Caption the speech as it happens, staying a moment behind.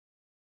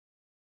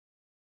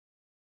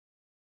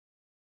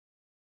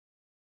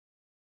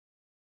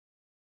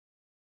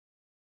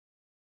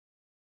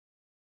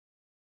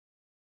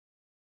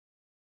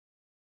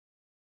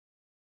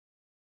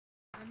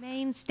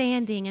Remain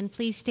standing, and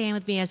please stand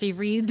with me as we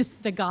read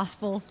the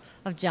Gospel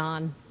of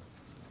John,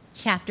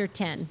 chapter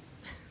 10.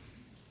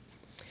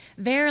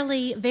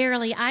 Verily,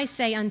 verily, I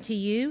say unto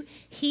you,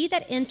 he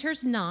that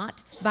enters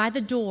not by the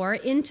door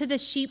into the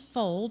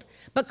sheepfold,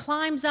 but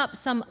climbs up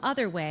some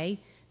other way,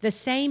 the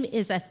same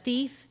is a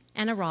thief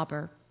and a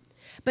robber.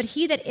 But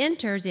he that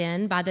enters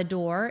in by the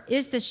door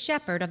is the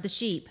shepherd of the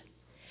sheep.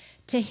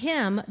 To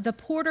him the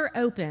porter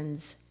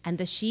opens, and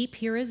the sheep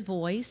hear his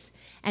voice,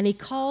 and he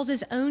calls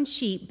his own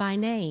sheep by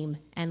name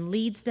and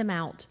leads them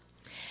out.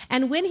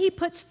 And when he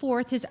puts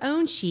forth his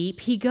own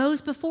sheep, he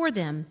goes before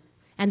them,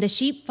 and the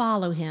sheep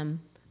follow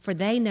him, for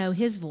they know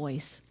his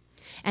voice.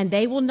 And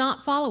they will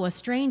not follow a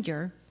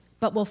stranger,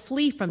 but will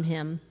flee from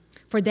him,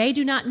 for they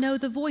do not know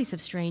the voice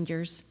of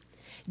strangers.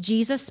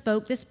 Jesus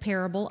spoke this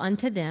parable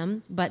unto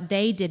them, but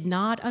they did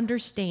not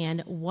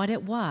understand what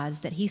it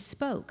was that he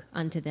spoke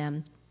unto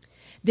them.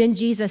 Then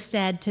Jesus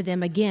said to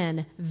them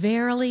again,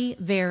 Verily,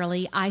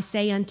 verily, I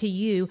say unto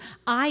you,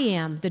 I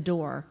am the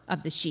door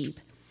of the sheep.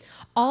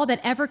 All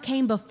that ever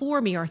came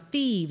before me are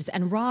thieves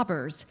and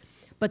robbers,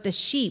 but the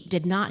sheep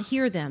did not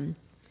hear them.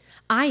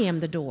 I am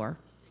the door.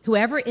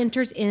 Whoever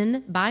enters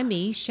in by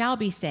me shall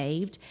be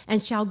saved,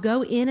 and shall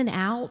go in and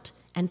out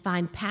and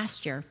find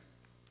pasture.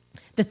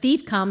 The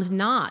thief comes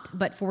not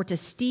but for to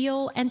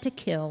steal and to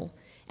kill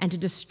and to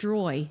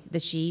destroy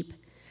the sheep.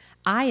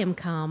 I am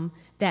come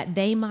that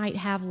they might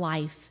have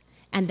life,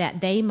 and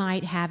that they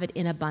might have it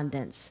in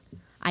abundance.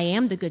 I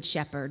am the good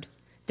shepherd.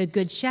 The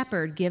good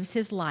shepherd gives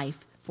his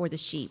life for the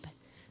sheep.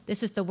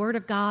 This is the word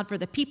of God for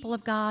the people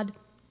of God.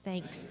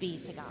 Thanks be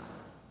to God.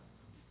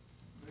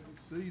 Be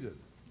seated.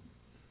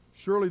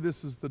 Surely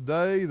this is the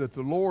day that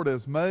the Lord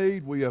has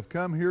made. We have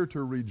come here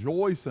to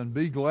rejoice and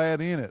be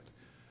glad in it.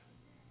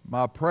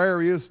 My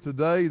prayer is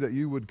today that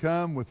you would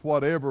come with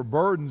whatever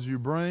burdens you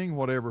bring,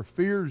 whatever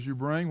fears you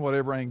bring,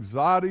 whatever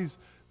anxieties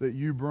that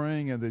you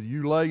bring, and that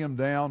you lay them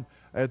down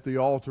at the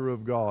altar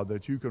of God,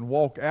 that you can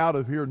walk out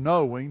of here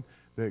knowing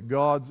that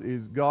God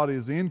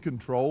is in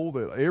control,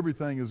 that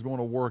everything is going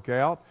to work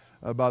out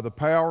by the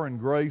power and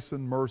grace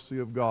and mercy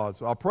of God.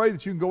 So I pray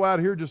that you can go out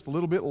here just a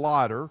little bit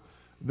lighter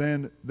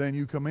than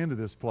you come into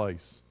this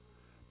place.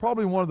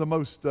 Probably one of the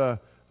most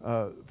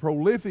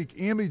prolific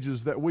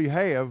images that we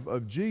have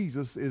of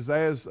Jesus is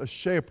as a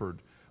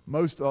shepherd.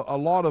 A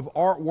lot of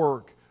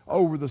artwork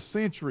over the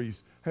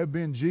centuries have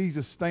been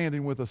Jesus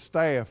standing with a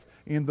staff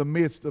in the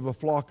midst of a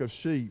flock of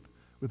sheep.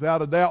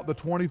 Without a doubt, the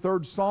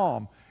 23rd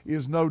Psalm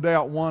is no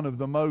doubt one of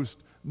the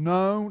most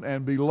known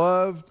and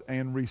beloved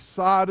and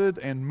recited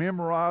and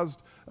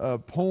memorized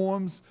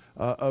poems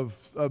of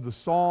the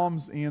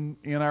Psalms in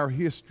our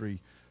history.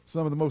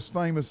 Some of the most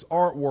famous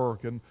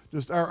artwork, and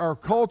just our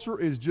culture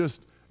is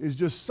just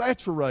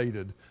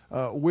saturated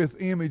with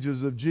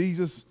images of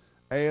Jesus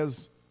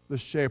as the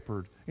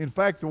shepherd. In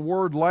fact, the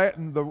word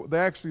Latin, the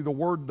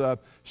word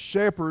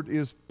shepherd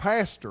is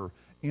pastor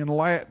in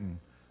Latin.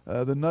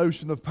 The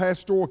notion of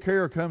pastoral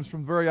care comes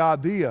from the very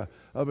idea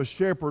of a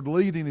shepherd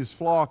leading his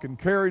flock and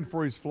caring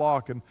for his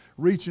flock and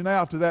reaching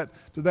out to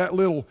that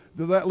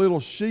little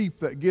sheep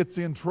that gets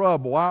in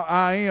trouble.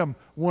 I am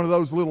one of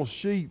those little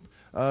sheep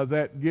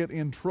that get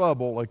in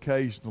trouble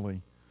occasionally.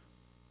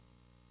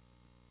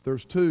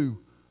 There's two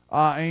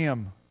I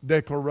am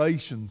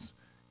declarations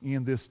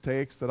in this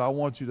text that I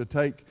want you to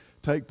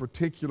take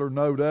particular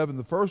note of. And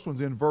the first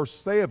one's in verse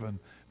 7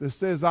 that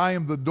says, I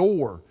am the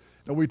door.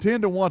 Now we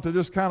tend to want to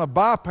just kind of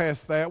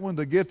bypass that one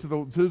to get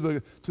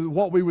to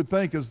what we would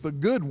think is the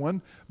good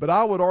one, but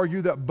I would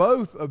argue that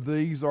both of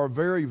these are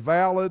very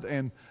valid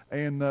and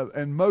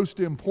most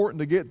important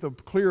to get the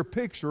clear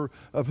picture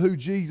of who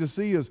Jesus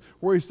is,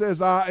 where he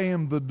says, I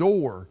am the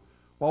door.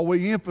 While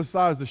we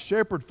emphasize the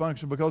shepherd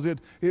function because it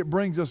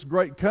brings us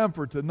great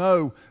comfort to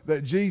know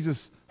that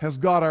Jesus has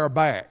got our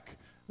back,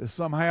 that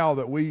somehow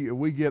that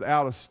we get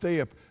out of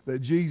step, that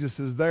Jesus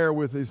is there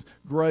with his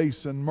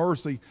grace and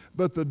mercy.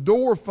 But the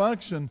door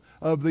function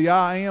of the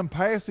I am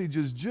passage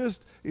is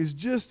just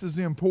as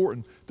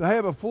important. To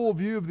have a full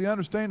view of the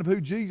understanding of who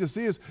Jesus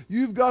is,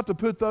 you've got to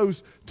put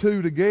those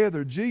two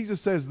together. Jesus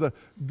says the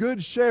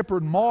good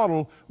shepherd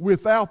model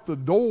without the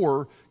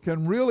door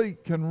can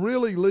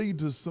really lead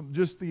to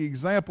just the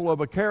example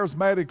of a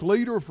charismatic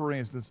leader, for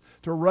instance,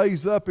 to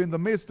raise up in the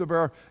midst of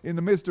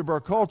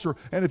our culture.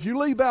 And if you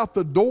leave out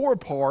the door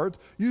part,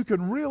 you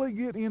can really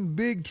get in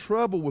big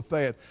trouble with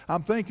that.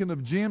 I'm thinking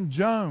of Jim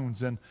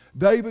Jones and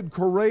David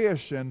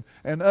Koresh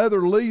and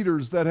other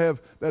leaders that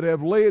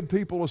have led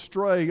people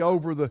astray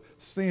over the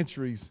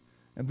centuries.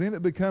 And then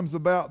it becomes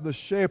about the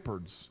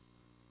shepherds.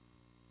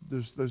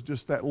 There's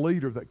just that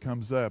leader that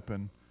comes up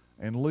and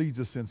leads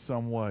us in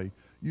some way.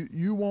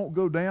 You won't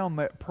go down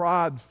that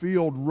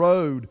pride-filled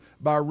road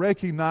by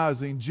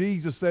recognizing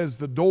Jesus as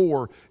the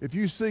door. If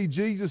you see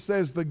Jesus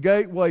as the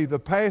gateway, the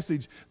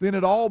passage, then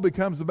it all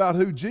becomes about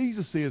who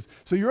Jesus is.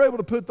 So you're able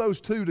to put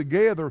those two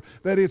together,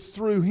 that it's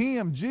through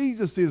him.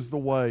 Jesus is the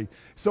way.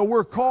 So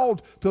we're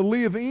called to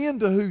live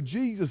into who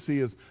Jesus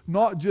is,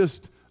 not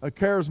just a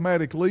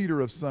charismatic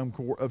leader of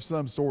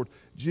some sort.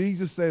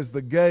 Jesus as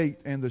the gate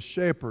and the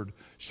shepherd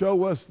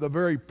show us the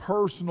very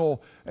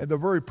personal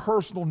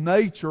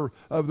nature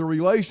of the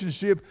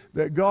relationship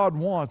that God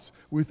wants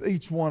with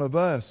each one of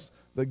us.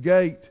 The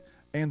gate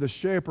and the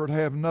shepherd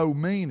have no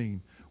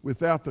meaning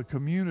without the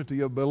community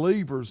of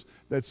believers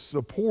that's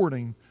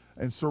supporting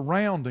and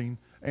surrounding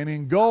and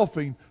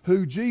engulfing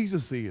who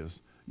Jesus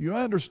is. You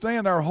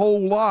understand, our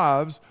whole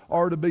lives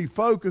are to be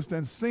focused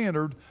and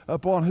centered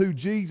upon who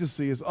Jesus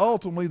is.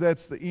 Ultimately,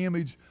 that's the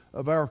image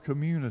of our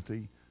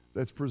community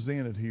that's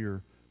presented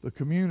here. The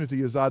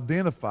community is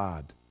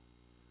identified.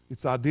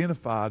 It's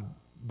identified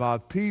by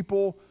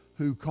people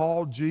who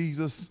call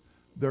Jesus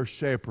their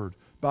shepherd,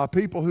 by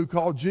people who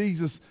call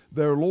Jesus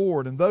their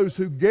Lord. And those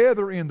who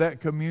gather in that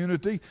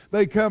community,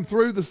 they come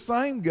through the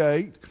same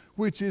gate,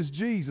 which is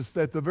Jesus,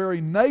 that the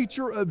very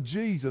nature of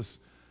Jesus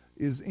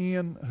is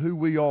in who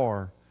we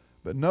are.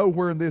 But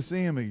nowhere in this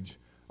image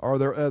are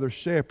there other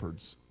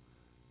shepherds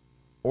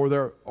or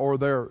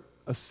their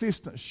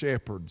assistant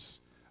shepherds.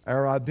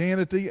 Our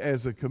identity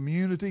as a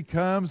community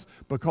comes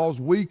because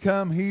we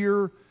come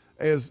here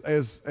as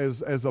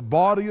a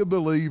body of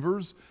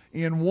believers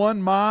in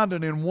one mind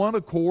and in one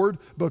accord,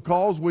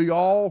 because we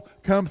all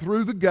come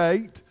through the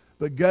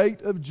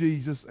gate of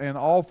Jesus, and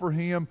offer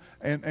Him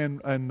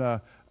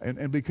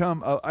and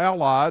become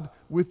allied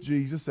with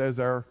Jesus as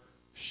our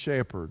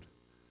shepherd.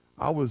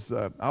 I was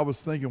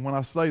thinking, when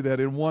I say that,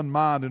 in one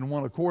mind and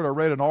one accord, I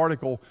read an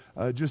article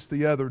just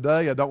the other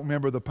day. I don't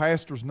remember the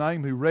pastor's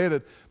name who read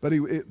it,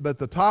 but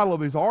the title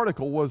of his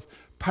article was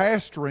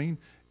 "Pastoring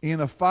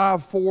in a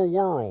 5-4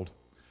 World."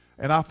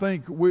 And I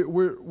think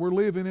we're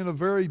living in a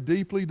very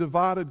deeply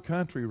divided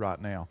country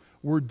right now.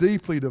 We're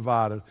deeply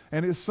divided,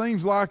 and it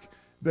seems like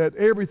that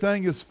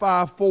everything is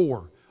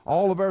 5-4.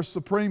 All of our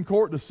Supreme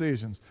Court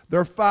decisions,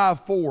 they're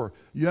 5-4.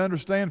 You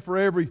understand, for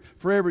every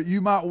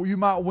you might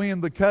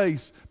win the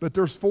case, but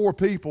there's 4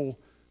 people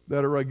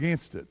that are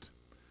against it.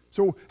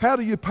 So how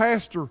do you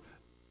pastor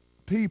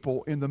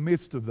people in the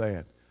midst of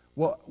that?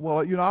 Well,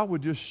 I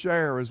would just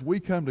share, as we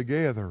come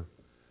together,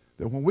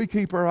 that when we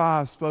keep our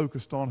eyes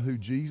focused on who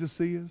Jesus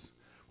is,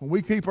 when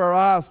we keep our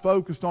eyes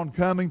focused on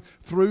coming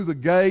through the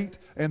gate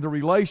and the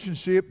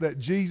relationship that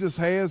Jesus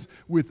has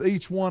with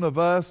each one of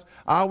us,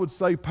 I would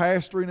say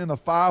pastoring in a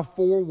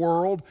 5-4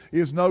 world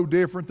is no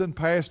different than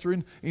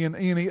pastoring in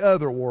any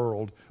other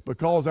world,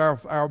 because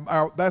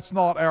that's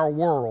not our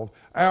world.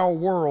 Our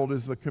world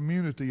is a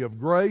community of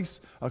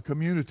grace, a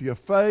community of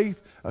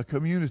faith, a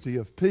community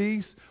of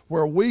peace,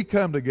 where we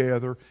come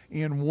together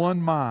in one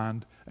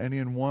mind and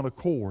in one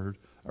accord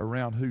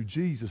around who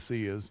Jesus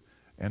is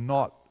and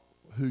not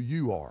who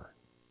you are.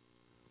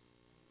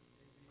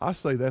 I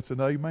say that's an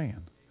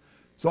amen.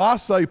 So I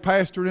say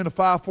pastoring in a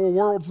 5-4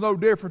 world is no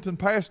different than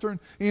pastoring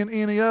in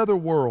any other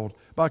world.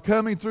 By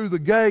coming through the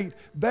gate,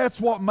 that's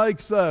what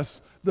makes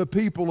us the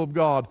people of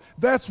God.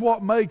 That's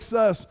what makes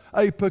us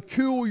a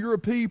peculiar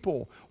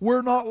people.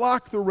 We're not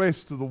like the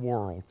rest of the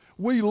world.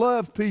 We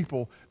love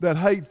people that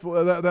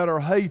are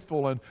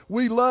hateful, and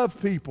we love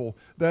people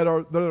that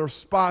are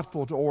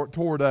spiteful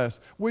toward us.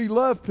 We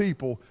love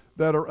people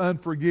that are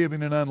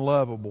unforgiving and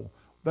unlovable.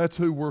 That's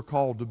who we're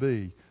called to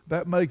be.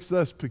 That makes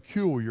us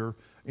peculiar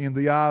in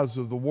the eyes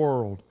of the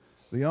world.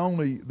 The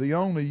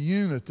only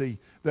unity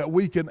that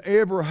we can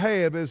ever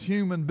have as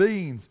human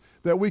beings,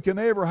 that we can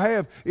ever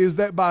have, is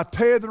that by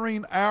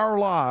tethering our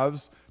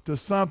lives to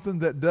something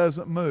that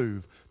doesn't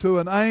move, to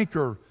an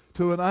anchor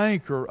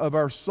of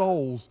our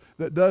souls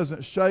that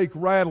doesn't shake,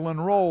 rattle,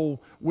 and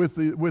roll with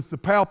the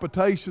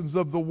palpitations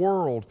of the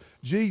world.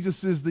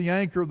 Jesus is the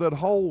anchor that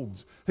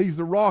holds. He's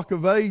the rock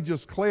of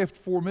ages cleft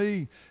for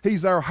me.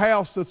 He's our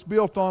house that's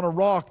built on a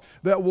rock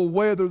that will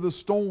weather the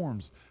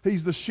storms.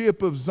 He's the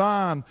ship of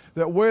Zion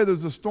that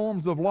weathers the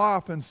storms of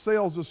life and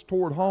sails us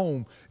toward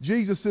home.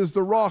 Jesus is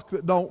the rock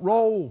that don't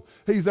roll.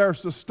 He's our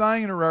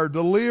sustainer, our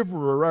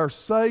deliverer, our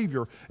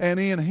Savior, and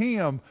in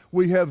Him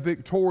we have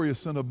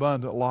victorious and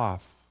abundant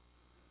life.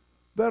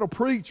 That'll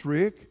preach,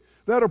 Rick.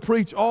 That'll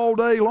preach all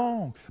day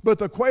long. But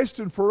the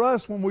question for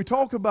us when we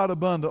talk about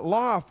abundant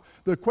life,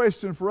 the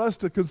question for us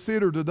to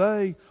consider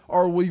today,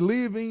 are we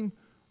living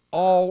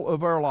all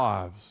of our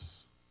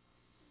lives?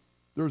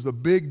 There's a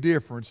big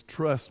difference,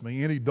 trust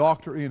me. Any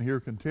doctor in here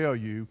can tell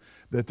you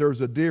that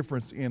there's a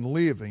difference in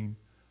living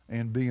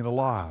and being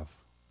alive.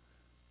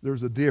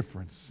 There's a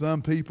difference.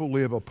 Some people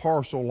live a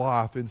partial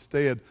life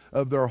instead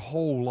of their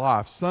whole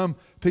life. Some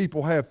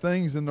people have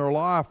things in their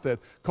life that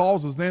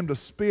causes them to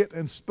spit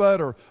and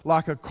sputter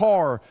like a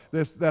car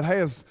that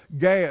has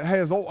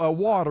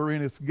water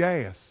in its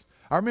gas.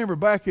 I remember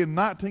back in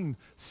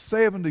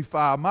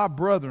 1975, my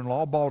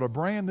brother-in-law bought a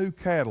brand new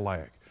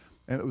Cadillac,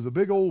 and it was a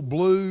big old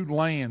blue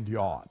land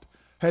yacht.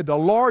 Had the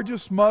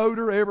largest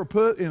motor ever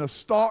put in a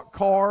stock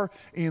car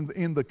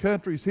in the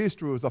country's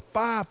history. It was a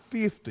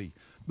 550.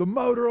 The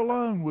motor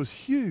alone was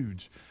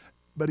huge,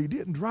 but he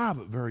didn't drive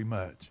it very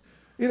much.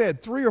 It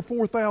had 3,000 or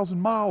 4,000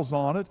 miles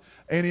on it,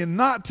 and in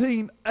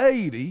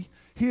 1980,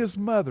 his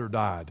mother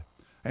died.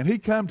 And he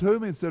come to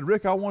me and said,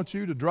 Rick, I want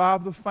you to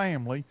drive the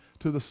family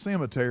to the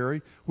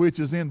cemetery, which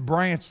is in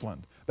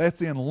Branchland.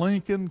 That's in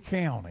Lincoln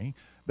County.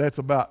 That's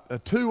about a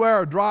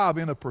 2-hour drive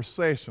in a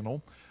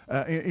processional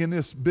in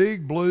this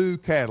big blue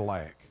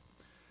Cadillac.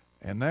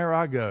 And there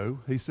I go.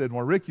 He said,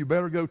 well, Rick, you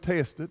better go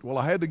test it. Well,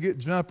 I had to get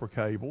jumper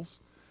cables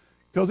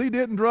because he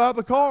didn't drive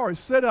the car. He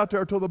sat out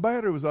there till the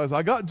battery was out.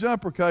 I got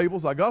jumper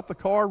cables. I got the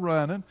car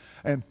running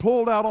and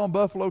pulled out on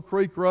Buffalo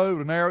Creek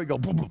Road, and there it go,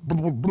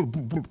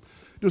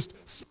 just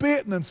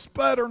spitting and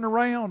sputtering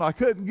around. I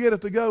couldn't get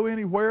it to go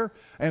anywhere.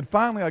 And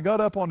finally, I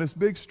got up on this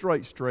big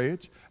straight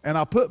stretch, and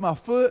I put my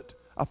foot,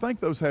 I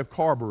think those have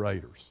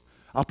carburetors.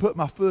 I put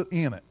my foot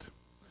in it,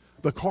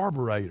 the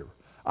carburetor.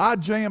 I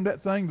jammed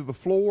that thing to the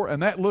floor,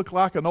 and that looked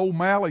like an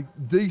O'Malley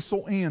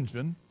diesel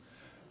engine.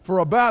 For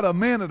about a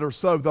minute or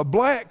so, the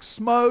black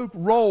smoke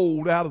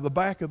rolled out of the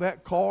back of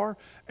that car.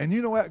 And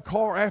you know that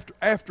car,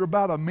 after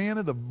about a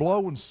minute of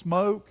blowing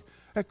smoke,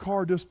 that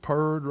car just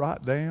purred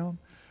right down.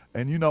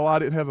 And you know I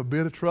didn't have a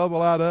bit of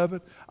trouble out of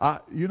it.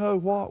 You know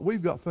what?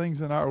 We've got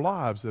things in our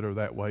lives that are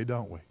that way,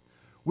 don't we?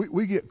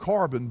 We get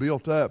carbon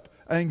built up,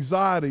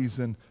 anxieties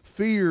and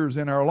fears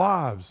in our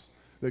lives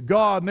that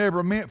God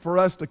never meant for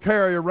us to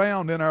carry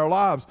around in our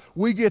lives.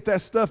 We get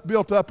that stuff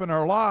built up in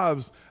our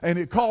lives, and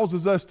it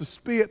causes us to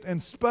spit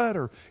and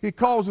sputter. It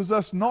causes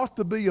us not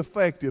to be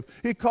effective.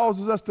 It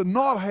causes us to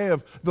not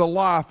have the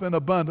life and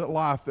abundant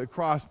life that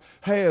Christ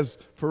has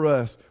for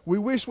us. We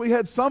wish we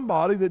had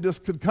somebody that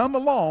just could come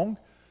along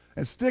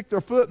and stick their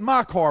foot in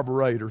my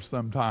carburetor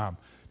sometime.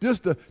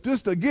 Just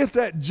to get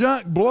that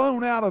junk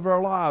blown out of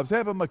our lives.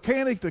 Have a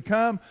mechanic to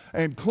come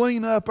and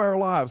clean up our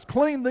lives.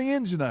 Clean the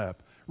engine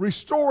up.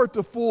 Restore it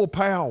to full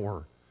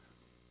power.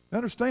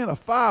 Understand, a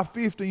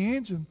 550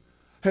 engine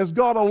has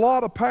got a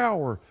lot of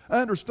power.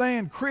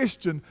 Understand,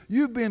 Christian,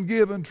 you've been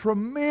given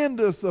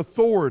tremendous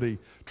authority,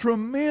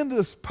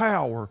 tremendous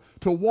power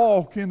to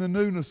walk in the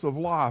newness of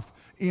life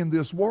in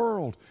this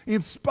world.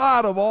 In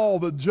spite of all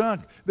the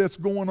junk that's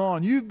going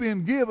on, you've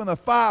been given a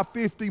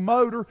 550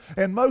 motor,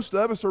 and most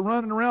of us are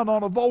running around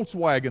on a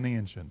Volkswagen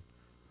engine.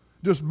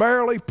 Just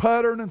barely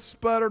puttering and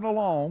sputtering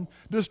along,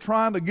 just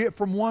trying to get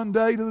from one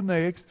day to the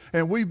next.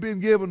 And we've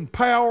been given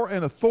power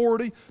and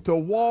authority to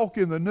walk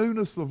in the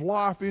newness of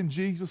life in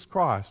Jesus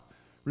Christ.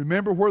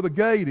 Remember where the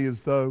gate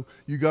is, though.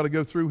 You got to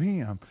go through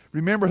Him.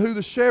 Remember who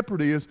the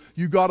shepherd is.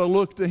 You got to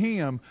look to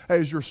Him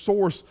as your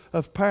source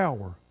of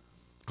power.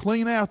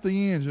 Clean out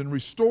the engine.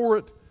 Restore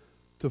it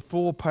to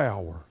full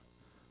power.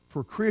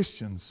 For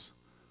Christians,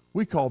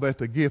 we call that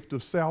the gift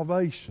of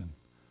salvation.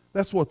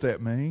 That's what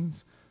that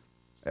means.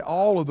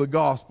 All of the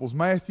Gospels,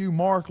 Matthew,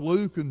 Mark,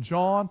 Luke, and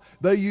John,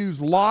 they use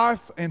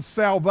life and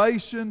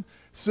salvation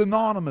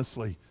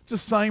synonymously. It's the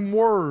same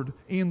word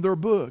in their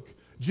book.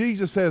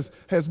 Jesus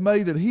has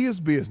made it His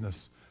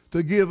business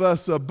to give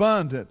us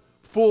abundant,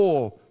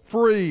 full,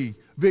 free,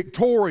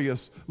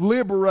 victorious,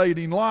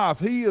 liberating life.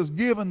 He has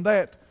given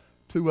that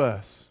to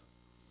us.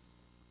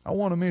 I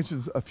want to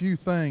mention a few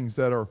things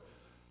that are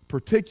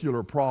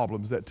particular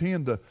problems that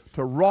tend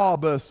to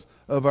rob us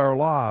of our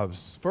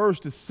lives.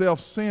 First is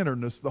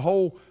self-centeredness. The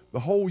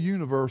whole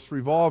universe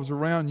revolves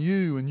around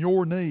you and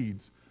your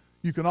needs.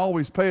 You can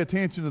always pay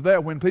attention to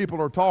that when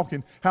people are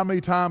talking, how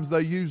many times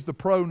they use the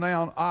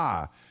pronoun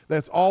I.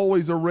 That's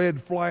always a red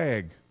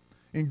flag.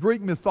 In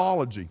Greek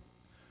mythology,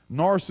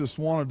 Narcissus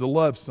wanted to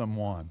love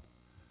someone,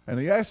 and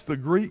he asked the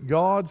Greek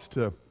gods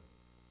to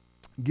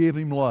give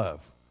him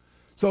love.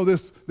 So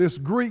this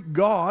Greek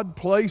god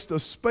placed a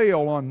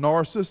spell on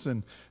Narcissus,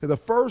 and the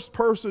first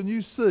person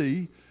you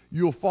see,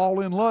 you'll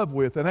fall in love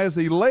with. And as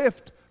he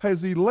left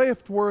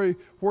where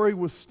he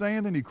was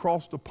standing, he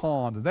crossed a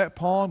pond. And that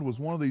pond was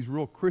one of these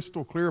real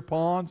crystal clear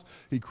ponds.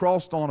 He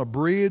crossed on a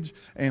bridge,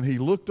 and he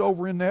looked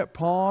over in that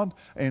pond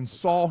and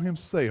saw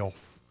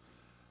himself.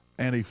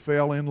 And he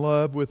fell in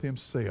love with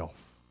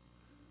himself.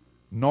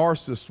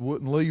 Narcissus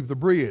wouldn't leave the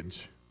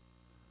bridge,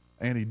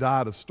 and he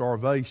died of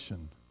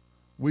starvation.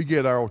 We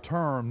get our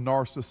term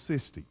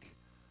narcissistic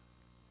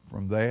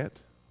from that.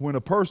 When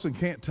a person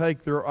can't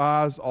take their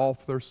eyes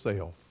off their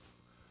self,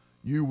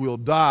 you will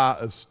die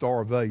of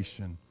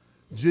starvation.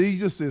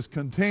 Jesus is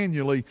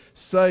continually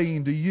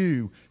saying to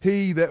you,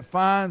 he that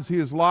finds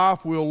his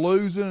life will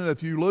lose it, and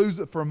if you lose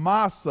it for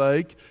my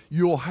sake,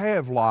 you'll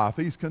have life.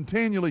 He's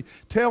continually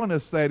telling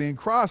us that. In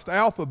Christ's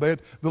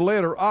alphabet, the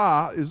letter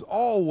I is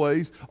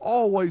always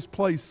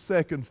placed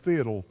second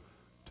fiddle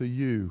to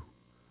you.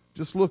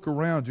 Just look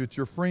around you at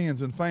your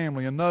friends and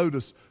family and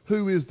notice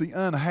who is the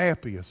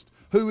unhappiest.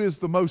 Who is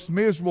the most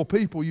miserable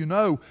people you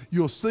know?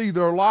 You'll see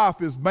their life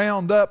is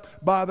bound up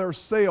by their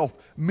self.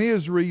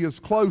 Misery is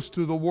close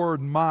to the word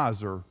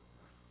miser.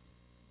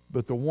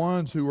 But the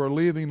ones who are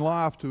living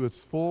life to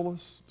its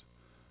fullest,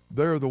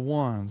 they're the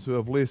ones who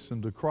have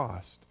listened to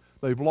Christ.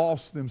 They've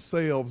lost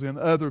themselves in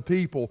other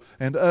people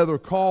and other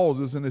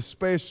causes, and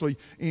especially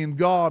in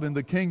God and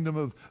the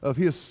kingdom of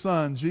His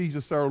Son,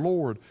 Jesus our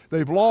Lord.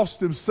 They've lost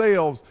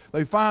themselves.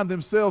 They find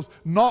themselves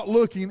not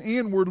looking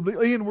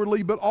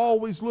inwardly, but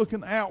always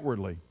looking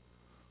outwardly.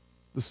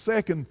 The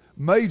second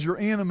major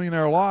enemy in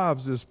our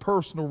lives is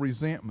personal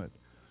resentment.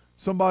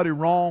 Somebody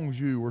wrongs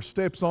you or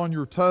steps on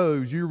your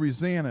toes, you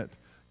resent it.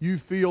 You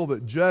feel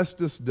that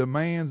justice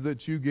demands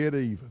that you get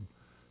even.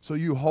 So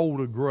you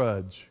hold a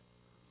grudge.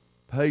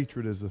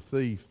 Hatred is a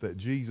thief that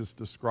Jesus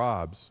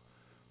describes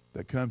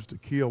that comes to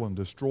kill and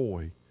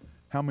destroy.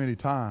 How many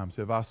times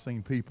have I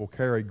seen people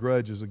carry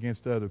grudges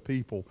against other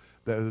people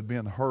that have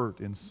been hurt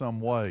in some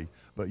way?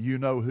 But you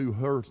know who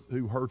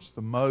hurts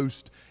the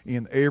most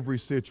in every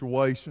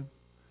situation?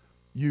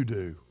 You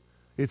do.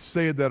 It's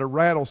said that a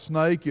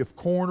rattlesnake, if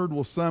cornered,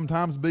 will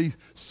sometimes be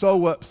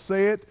so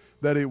upset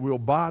that it will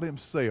bite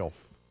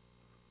himself.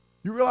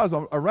 You realize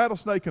a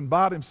rattlesnake can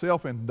bite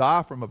himself and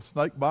die from a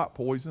snake bite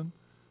poison?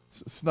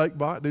 Snake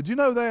bite. Did you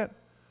know that?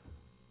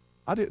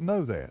 I didn't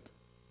know that.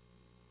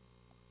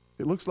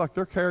 It looks like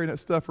they're carrying that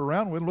stuff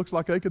around with. It looks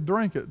like they could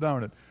drink it,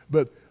 don't it?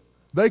 But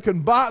they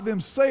can bite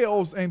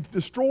themselves and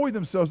destroy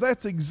themselves.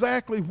 That's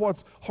exactly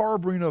what's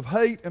harboring of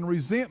hate and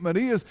resentment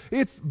is.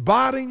 It's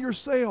biting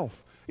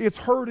yourself. It's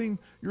hurting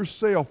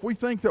yourself. We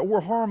think that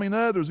we're harming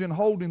others in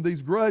holding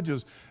these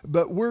grudges,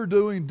 but we're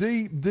doing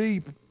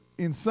deep,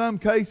 in some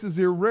cases,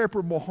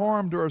 irreparable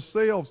harm to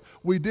ourselves.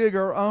 We dig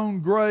our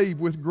own grave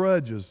with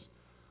grudges.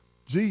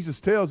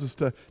 Jesus tells us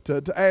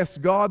to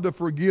ask God to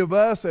forgive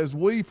us as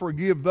we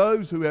forgive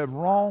those who have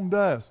wronged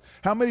us.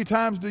 How many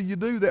times do you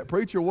do that,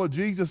 preacher? Well,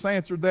 Jesus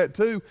answered that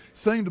too.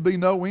 Seemed to be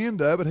no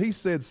end of it. He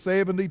said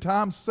 70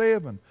 times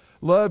 7.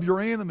 Love your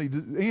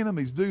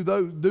enemies. Do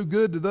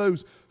good to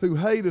those who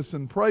hate us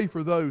and pray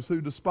for those who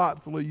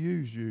despitefully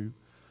use you.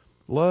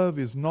 Love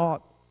is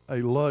not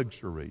a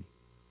luxury,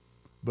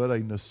 but a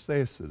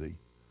necessity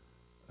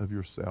of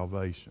your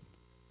salvation.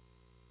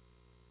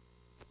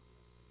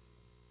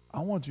 I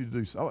want you to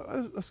do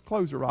so. Let's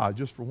close your eyes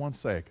just for 1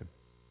 second.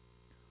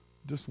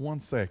 Just 1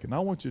 second. I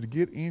want you to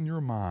get in your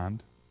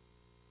mind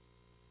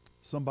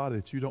somebody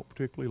that you don't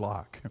particularly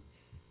like.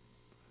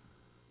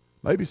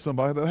 Maybe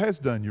somebody that has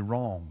done you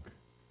wrong.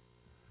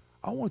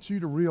 I want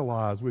you to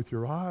realize with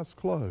your eyes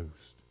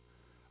closed,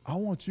 I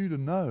want you to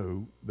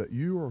know that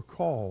you are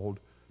called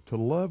to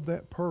love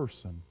that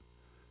person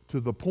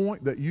to the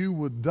point that you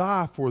would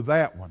die for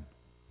that one.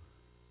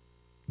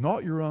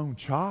 Not your own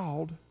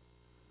child,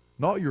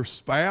 not your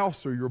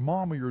spouse or your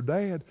mom or your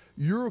dad.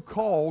 You're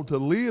called to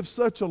live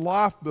such a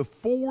life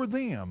before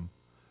them,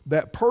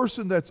 that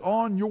person that's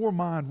on your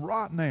mind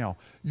right now.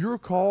 You're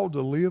called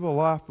to live a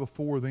life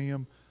before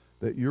them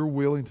that you're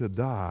willing to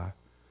die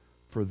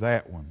for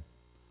that one.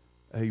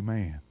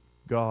 Amen.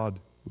 God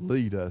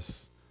lead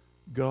us.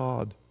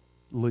 God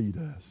lead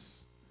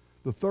us.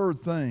 The third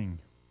thing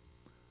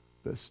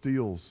that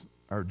steals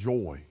our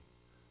joy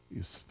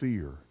is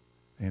fear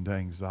and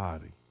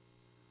anxiety.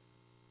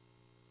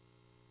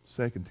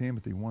 2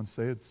 Timothy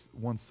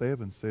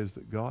 1:7 says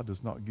that God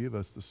does not give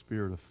us the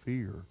spirit of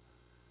fear,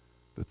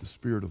 but the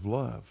spirit of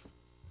love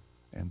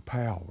and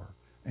power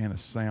and a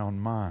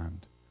sound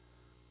mind.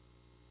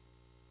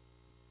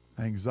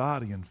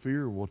 Anxiety and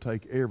fear will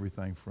take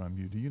everything from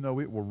you. Do you know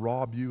it will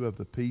rob you of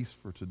the peace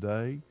for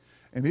today?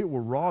 And it will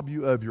rob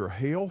you of your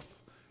health.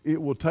 It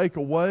will take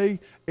away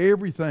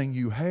everything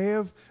you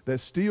have that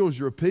steals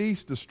your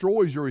peace,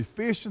 destroys your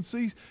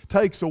efficiencies,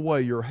 takes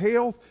away your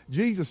health.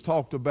 Jesus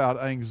talked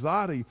about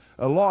anxiety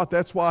a lot.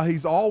 That's why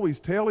he's always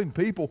telling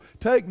people,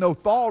 take no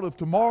thought of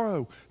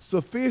tomorrow.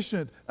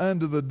 Sufficient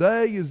unto the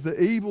day is the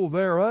evil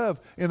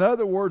thereof. In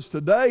other words,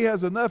 today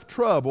has enough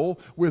trouble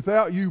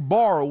without you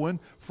borrowing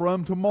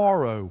from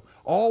tomorrow.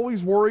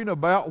 Always worrying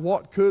about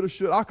what could or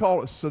should. I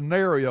call it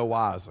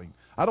scenarioizing.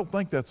 I don't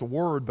think that's a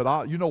word,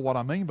 but you know what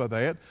I mean by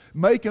that.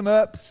 Making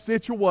up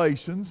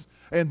situations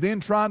and then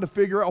trying to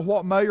figure out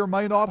what may or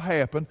may not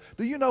happen.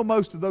 Do you know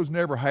most of those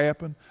never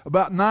happen?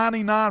 About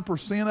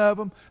 99% of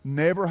them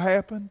never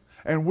happen.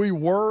 And we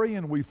worry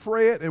and we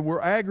fret and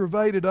we're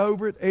aggravated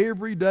over it.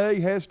 Every day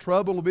has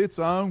trouble of its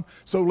own.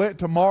 So let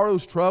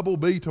tomorrow's trouble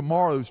be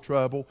tomorrow's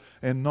trouble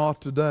and not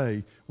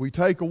today. We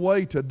take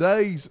away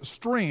today's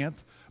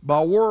strength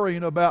by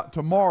worrying about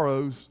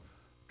tomorrow's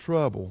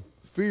trouble.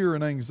 Fear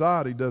and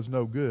anxiety does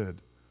no good,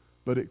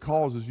 but it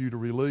causes you to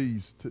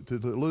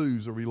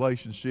lose a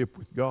relationship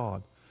with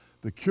God.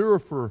 The cure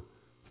for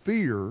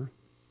fear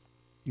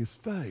is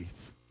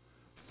faith.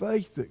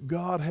 Faith that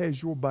God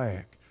has your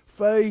back.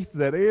 Faith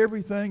that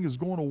everything is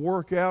going to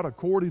work out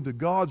according to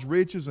God's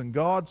riches and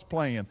God's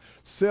plan.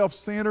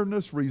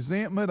 Self-centeredness,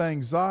 resentment,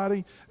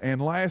 anxiety, and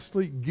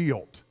lastly,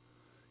 guilt.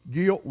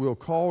 Guilt will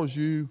cause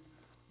you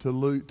to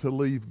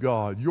leave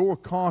God. Your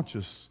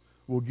conscience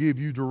will give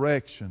you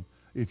direction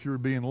if you're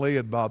being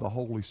led by the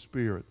Holy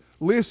Spirit.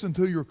 Listen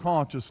to your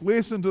conscience.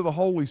 Listen to the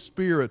Holy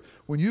Spirit.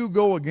 When you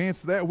go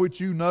against that which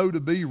you know to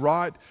be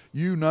right,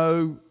 you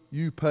know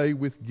you pay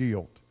with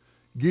guilt.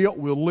 Guilt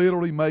will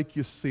literally make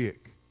you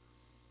sick.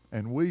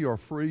 And we are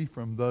free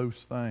from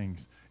those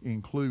things,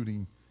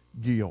 including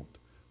guilt.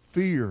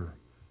 Fear,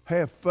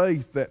 have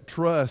faith that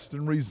trusts,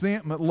 and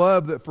resentment,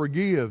 love that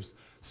forgives.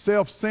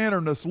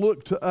 Self-centeredness,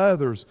 look to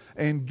others.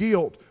 And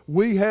guilt,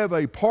 we have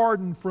a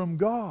pardon from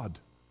God.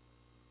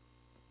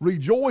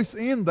 Rejoice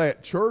in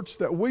that, church,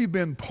 that we've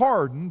been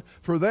pardoned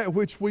for that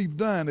which we've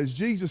done. As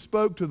Jesus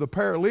spoke to the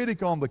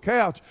paralytic on the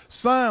couch,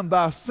 "Son,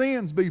 thy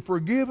sins be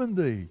forgiven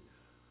thee."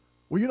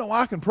 Well, you know,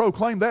 I can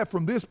proclaim that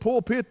from this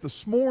pulpit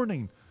this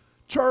morning.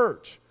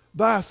 Church,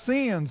 thy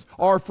sins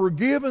are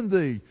forgiven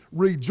thee.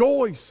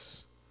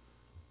 Rejoice.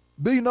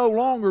 Be no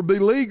longer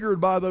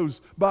beleaguered by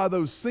those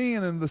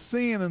sin and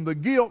the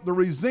guilt, the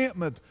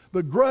resentment,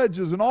 the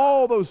grudges, and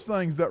all those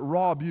things that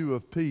rob you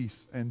of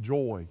peace and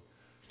joy.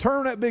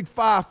 Turn that big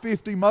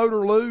 550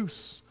 motor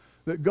loose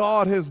that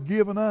God has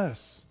given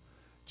us.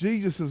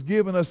 Jesus has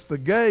given us the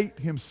gate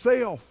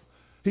Himself.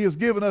 He has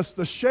given us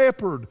the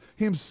shepherd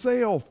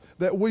Himself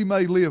that we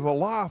may live a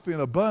life in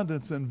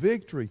abundance and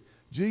victory.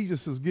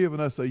 Jesus has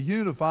given us a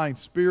unifying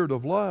spirit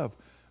of love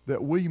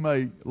that we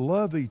may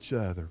love each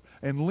other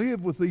and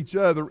live with each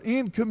other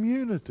in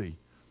community,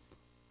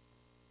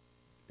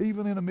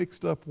 even in a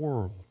mixed up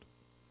world,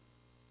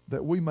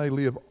 that we may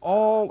live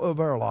all of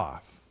our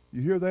life.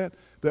 You hear that?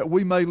 That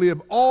we may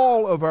live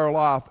all of our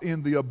life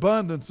in the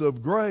abundance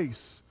of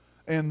grace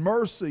and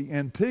mercy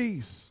and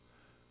peace.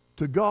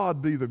 To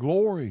God be the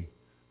glory.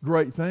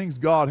 Great things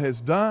God has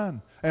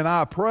done. And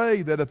I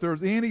pray that if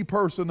there's any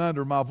person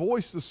under my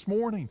voice this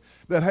morning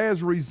that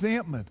has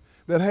resentment,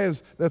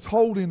 that's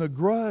holding a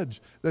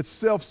grudge, that's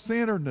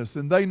self-centeredness,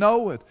 and they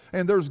know it,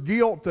 and there's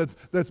guilt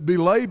that's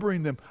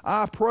belaboring them,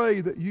 I pray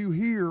that you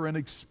hear and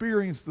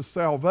experience the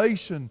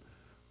salvation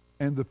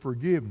and the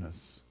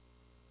forgiveness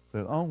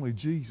that only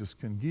Jesus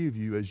can give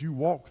you as you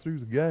walk through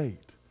the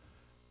gate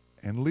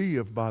and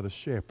live by the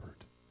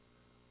shepherd.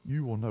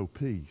 You will know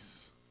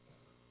peace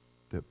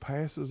that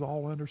passes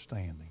all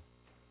understanding.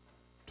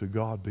 To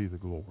God be the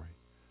glory.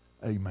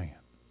 Amen.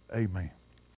 Amen.